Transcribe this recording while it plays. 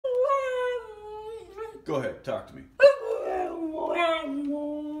Go ahead, talk to me.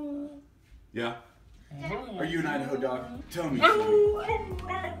 Yeah? Are you an Idaho dog? Tell me.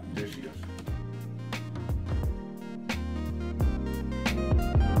 There she goes.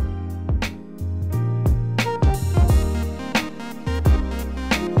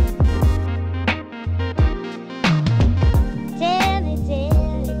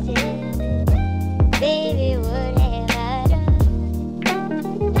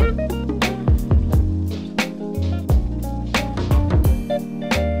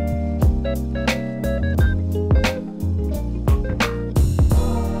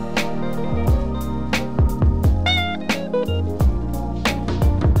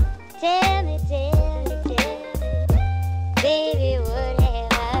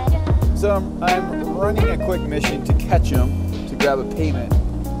 So I'm running a quick mission to catch him, to grab a payment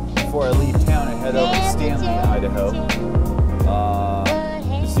before I leave town and head over to Stanley, Idaho.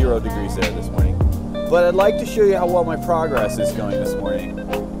 0 degrees there this morning. But I'd like to show you how well my progress is going this morning.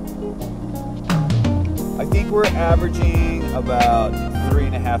 I think we're averaging about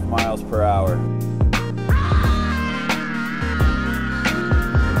 3.5 miles per hour.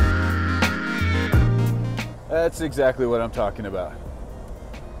 That's exactly what I'm talking about.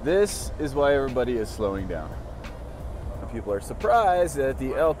 This is why everybody is slowing down. People are surprised that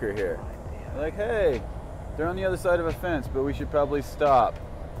the elk are here. They're like, hey, they're on the other side of a fence, but we should probably stop.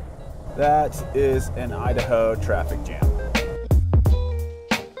 That is an Idaho traffic jam.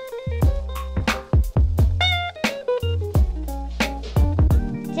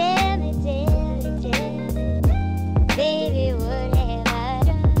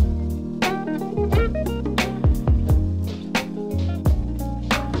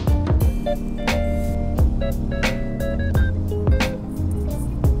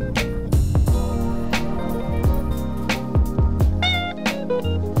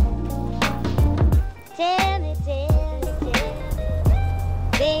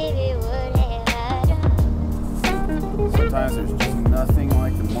 Sometimes there's just nothing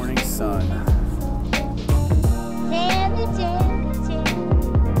like the morning sun.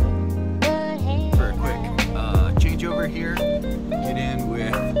 For a quick changeover here, get in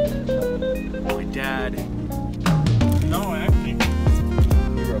with my dad. No, actually,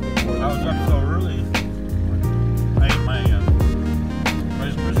 I was up so early. I ate my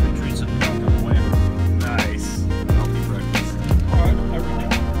Rice Krispie treats and milk on the way. Nice. Healthy breakfast.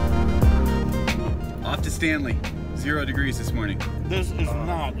 Everything. Off to Stanley. 0 degrees this morning. This is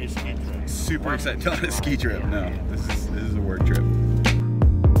not a ski trip. Super excited. Not a ski trip. No, this is a work trip.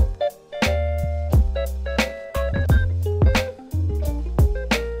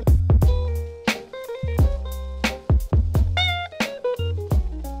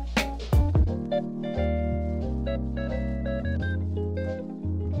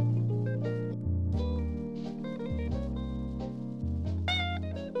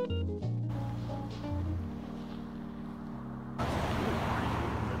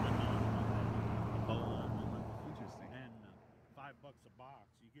 $5 a box.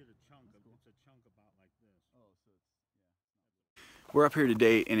 You get a chunk of it's a chunk about like this. We're up here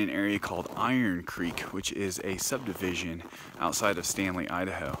today in an area called Iron Creek, which is a subdivision outside of Stanley,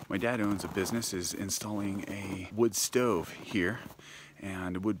 Idaho. My dad owns a business, is installing a wood stove here,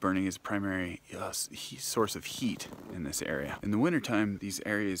 and wood burning is a primary source of heat in this area. In the wintertime, these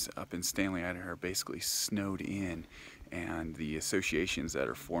areas up in Stanley, Idaho are basically snowed in, and the associations that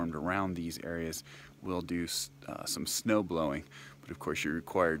are formed around these areas will do some snow blowing, but of course you're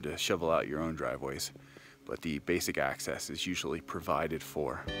required to shovel out your own driveways. But the basic access is usually provided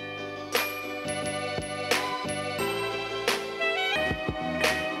for.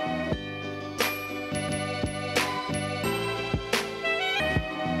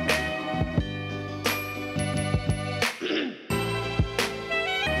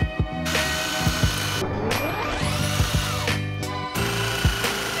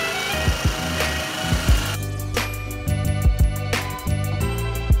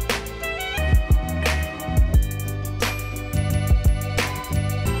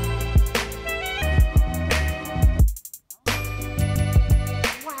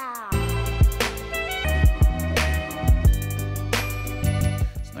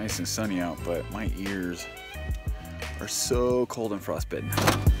 Nice and sunny out, but my ears are so cold and frostbitten.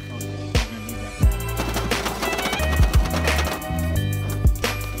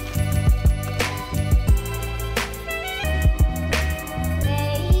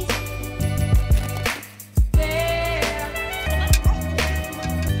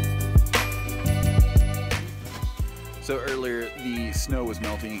 So earlier the snow was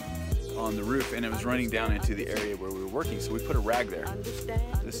melting on the roof and it was running down into the area where we were working, so we put a rag there.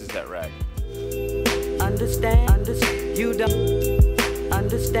 This is that rag. understand, you don't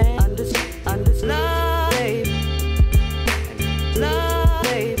understand, love, babe, love,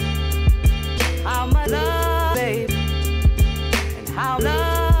 babe, how much love, babe, and how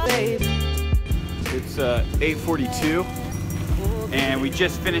love, babe. It's 8:42, and we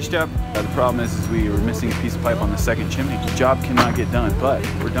just finished up. The problem is we were missing a piece of pipe on the second chimney. The job cannot get done, but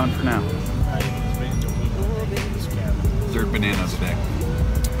we're done for now. Third banana of the day.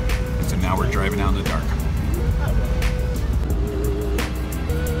 And so now we're driving out in the dark.